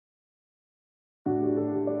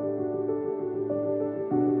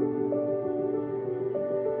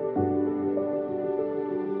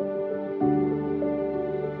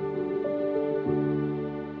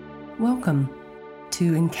Welcome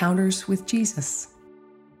to Encounters with Jesus.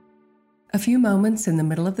 A few moments in the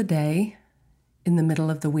middle of the day, in the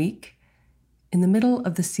middle of the week, in the middle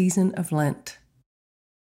of the season of Lent,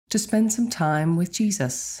 to spend some time with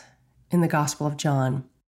Jesus in the Gospel of John.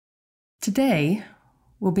 Today,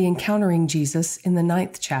 we'll be encountering Jesus in the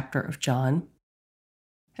 9th chapter of John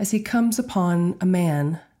as he comes upon a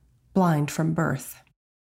man blind from birth.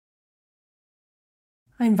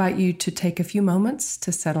 I invite you to take a few moments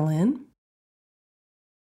to settle in.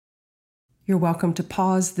 You're welcome to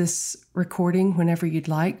pause this recording whenever you'd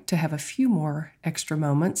like to have a few more extra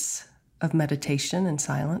moments of meditation and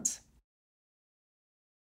silence.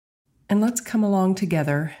 And let's come along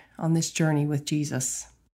together on this journey with Jesus.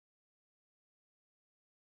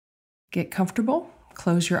 Get comfortable.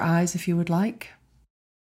 Close your eyes if you would like.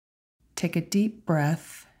 Take a deep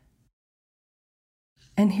breath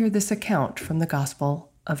and hear this account from the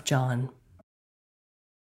Gospel of John.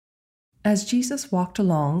 As Jesus walked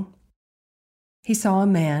along, he saw a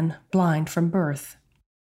man blind from birth.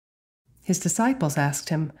 His disciples asked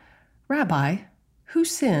him, "Rabbi, who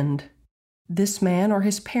sinned, this man or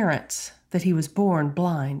his parents, that he was born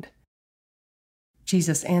blind?"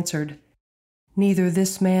 Jesus answered, "Neither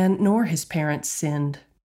this man nor his parents sinned.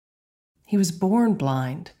 He was born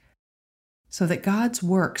blind, so that God's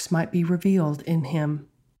works might be revealed in him."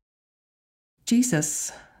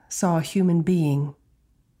 Jesus saw a human being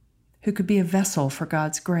who could be a vessel for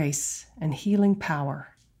God's grace and healing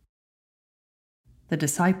power. The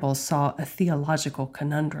disciples saw a theological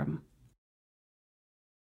conundrum.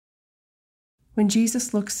 When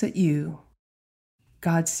Jesus looks at you,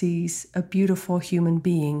 God sees a beautiful human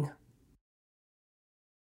being,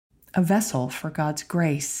 a vessel for God's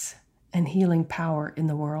grace and healing power in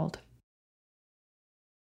the world.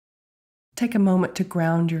 Take a moment to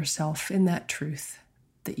ground yourself in that truth,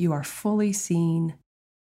 that you are fully seen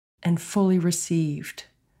and fully received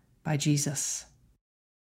by Jesus.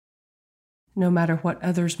 No matter what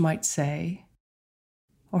others might say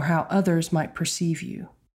or how others might perceive you,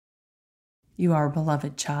 you are a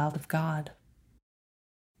beloved child of God.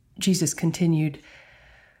 Jesus continued,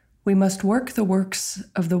 "We must work the works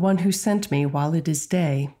of the one who sent me while it is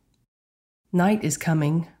day. Night is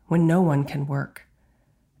coming when no one can work.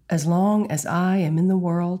 As long as I am in the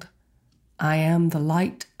world, I am the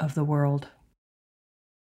light of the world."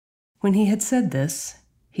 When he had said this,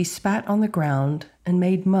 he spat on the ground and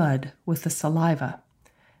made mud with the saliva,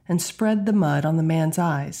 and spread the mud on the man's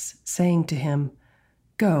eyes, saying to him,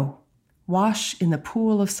 "Go, wash in the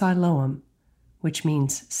pool of Siloam," which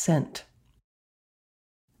means sent.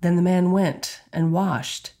 Then the man went and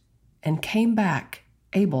washed and came back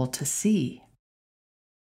able to see.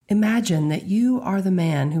 Imagine that you are the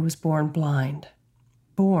man who was born blind.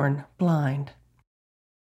 Born blind.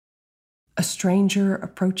 A stranger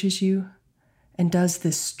approaches you and does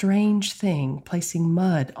this strange thing, placing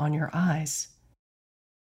mud on your eyes.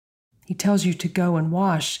 He tells you to go and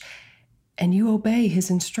wash, and you obey his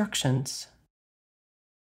instructions.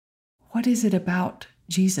 What is it about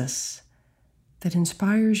Jesus that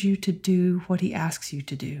inspires you to do what he asks you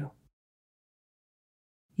to do?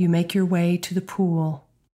 You make your way to the pool,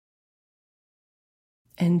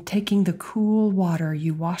 and taking the cool water,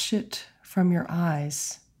 you wash it from your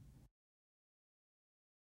eyes.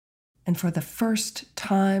 And for the first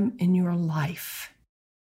time in your life,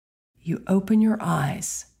 you open your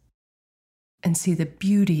eyes and see the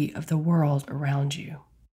beauty of the world around you.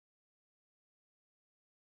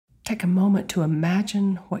 Take a moment to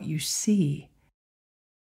imagine what you see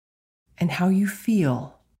and how you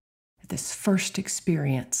feel at this first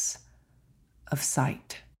experience of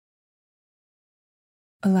sight.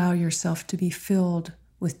 Allow yourself to be filled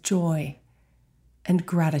with joy and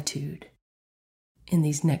gratitude in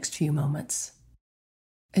these next few moments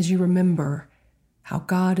as you remember how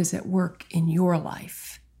God is at work in your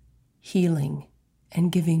life, healing and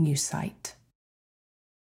giving you sight.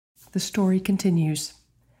 The story continues.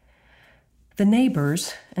 The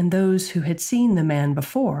neighbors and those who had seen the man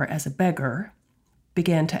before as a beggar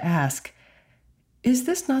began to ask, "Is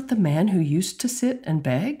this not the man who used to sit and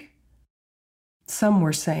beg?" Some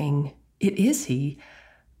were saying, "It is he."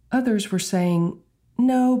 Others were saying,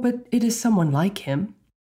 "No, but it is someone like him."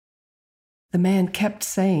 The man kept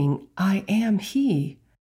saying, "I am he."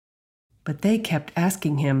 But they kept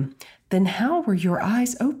asking him, "Then how were your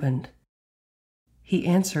eyes opened?" He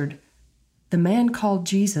answered, "The man called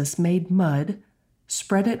Jesus made mud,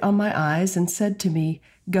 spread it on my eyes, and said to me,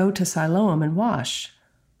 'Go to Siloam and wash.'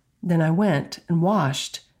 Then I went and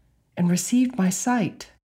washed and received my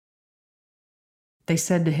sight." They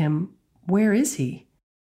said to him, "Where is he?"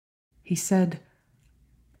 He said,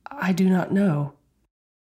 "I do not know."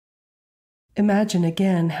 Imagine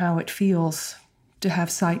again how it feels to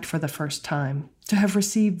have sight for the first time, to have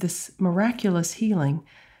received this miraculous healing,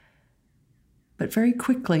 but very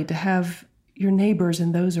quickly to have your neighbors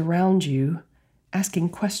and those around you asking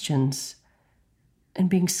questions and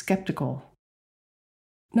being skeptical,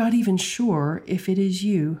 not even sure if it is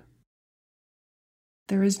you.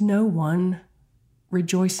 There is no one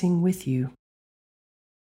rejoicing with you.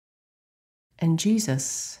 And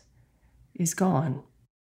Jesus is gone.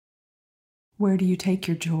 Where do you take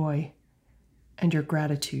your joy and your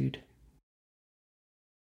gratitude?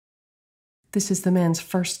 This is the man's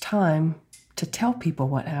first time to tell people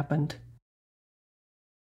what happened.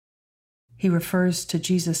 He refers to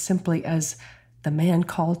Jesus simply as the man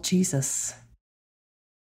called Jesus.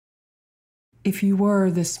 If you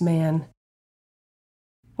were this man,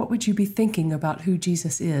 what would you be thinking about who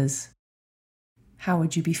Jesus is? How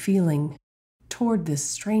would you be feeling toward this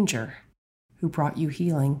stranger who brought you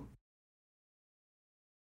healing?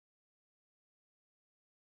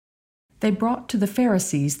 They brought to the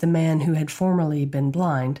Pharisees the man who had formerly been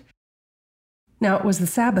blind. Now it was the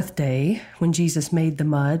Sabbath day when Jesus made the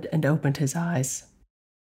mud and opened his eyes.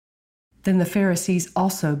 Then the Pharisees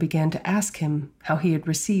also began to ask him how he had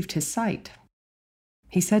received his sight.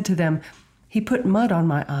 He said to them, "He put mud on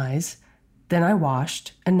my eyes, then I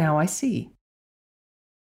washed, and now I see."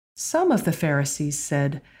 Some of the Pharisees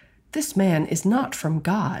said, "This man is not from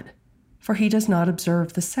God, for he does not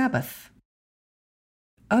observe the Sabbath."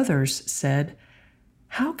 Others said,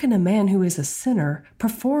 "How can a man who is a sinner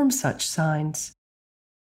perform such signs?"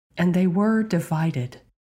 And they were divided.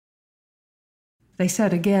 They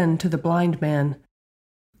said again to the blind man,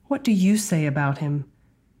 "What do you say about him?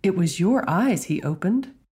 It was your eyes he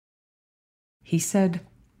opened." He said,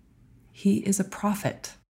 "He is a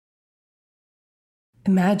prophet."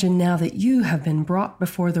 Imagine now that you have been brought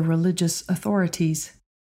before the religious authorities.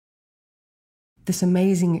 This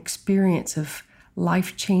amazing experience of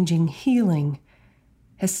life-changing healing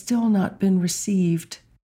has still not been received.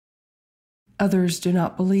 Others do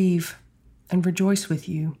not believe and rejoice with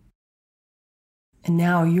you. And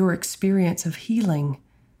now your experience of healing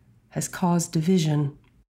has caused division.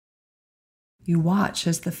 You watch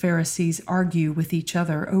as the Pharisees argue with each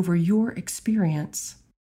other over your experience.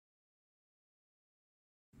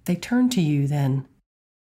 They turn to you then,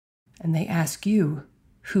 and they ask you,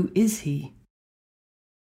 "Who is he?"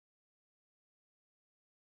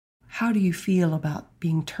 How do you feel about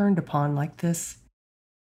being turned upon like this?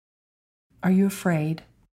 Are you afraid?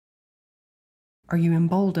 Are you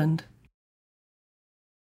emboldened?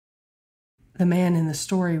 The man in the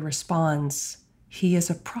story responds, "He is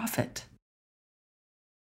a prophet,"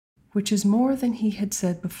 which is more than he had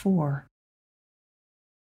said before.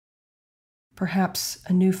 Perhaps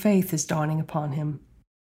a new faith is dawning upon him.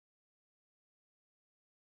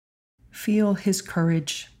 Feel his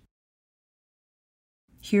courage.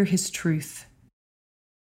 Hear his truth.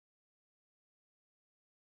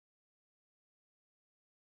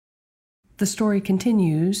 The story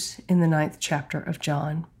continues in the 9th chapter of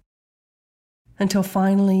John, until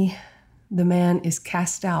finally the man is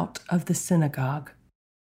cast out of the synagogue.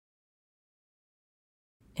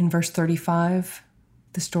 In verse 35,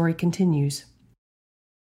 the story continues.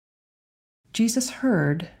 Jesus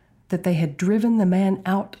heard that they had driven the man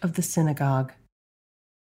out of the synagogue.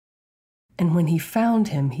 And when he found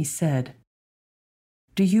him, he said,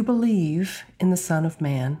 "Do you believe in the Son of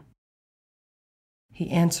Man?" He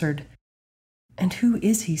answered, "And who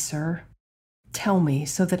is he, sir? Tell me,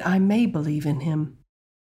 so that I may believe in him."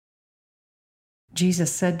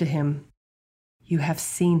 Jesus said to him, "You have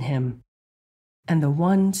seen him, and the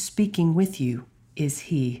one speaking with you is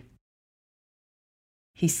he."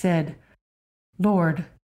 He said, "Lord,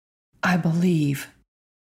 I believe."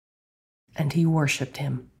 And he worshipped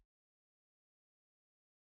him.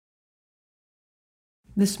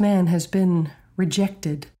 This man has been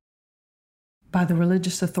rejected by the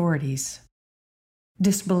religious authorities,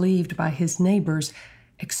 disbelieved by his neighbors,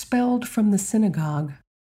 expelled from the synagogue.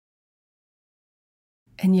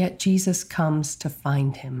 And yet Jesus comes to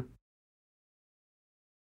find him.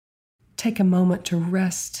 Take a moment to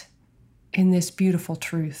rest in this beautiful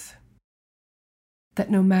truth,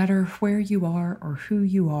 that no matter where you are or who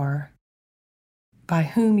you are, by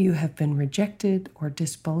whom you have been rejected or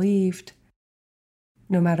disbelieved,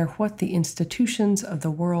 no matter what the institutions of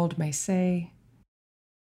the world may say,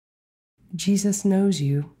 Jesus knows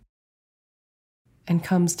you and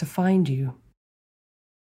comes to find you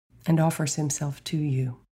and offers himself to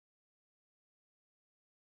you.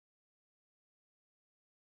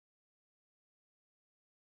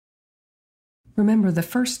 Remember, the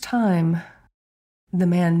first time the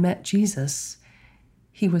man met Jesus,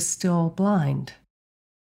 he was still blind,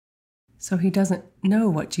 so he doesn't know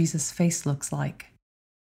what Jesus' face looks like.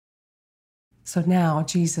 So now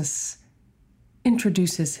Jesus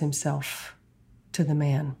introduces himself to the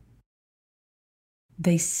man.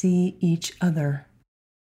 They see each other.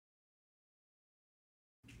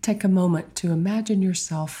 Take a moment to imagine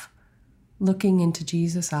yourself looking into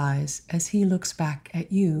Jesus' eyes as he looks back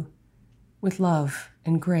at you with love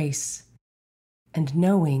and grace and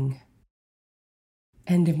knowing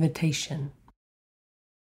and invitation.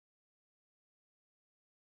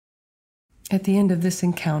 At the end of this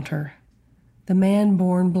encounter, the man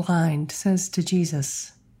born blind says to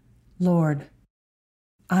Jesus, "Lord,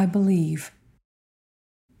 I believe,"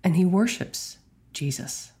 and he worships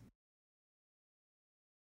Jesus.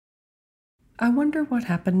 I wonder what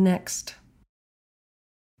happened next.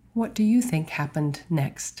 What do you think happened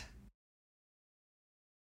next?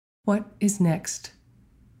 What is next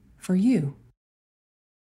for you?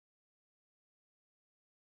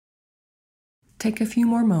 Take a few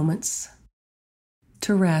more moments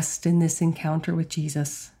to rest in this encounter with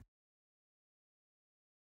Jesus.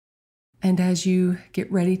 And as you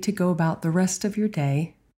get ready to go about the rest of your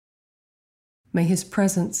day, may his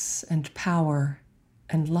presence and power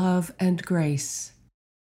and love and grace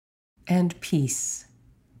and peace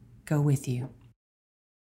go with you.